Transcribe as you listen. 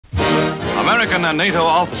American and NATO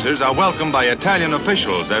officers are welcomed by Italian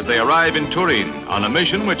officials as they arrive in Turin on a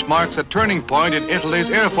mission which marks a turning point in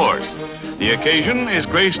Italy's Air Force. The occasion is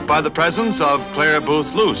graced by the presence of Clare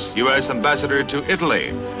Booth Luce, U.S. Ambassador to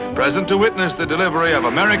Italy, present to witness the delivery of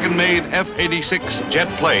American-made F-86 jet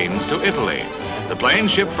planes to Italy. The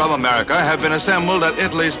planes shipped from America have been assembled at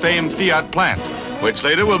Italy's famed Fiat plant, which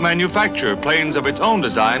later will manufacture planes of its own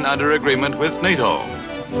design under agreement with NATO.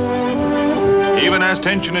 Even as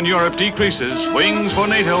tension in Europe decreases, wings for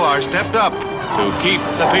NATO are stepped up to keep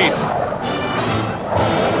the peace.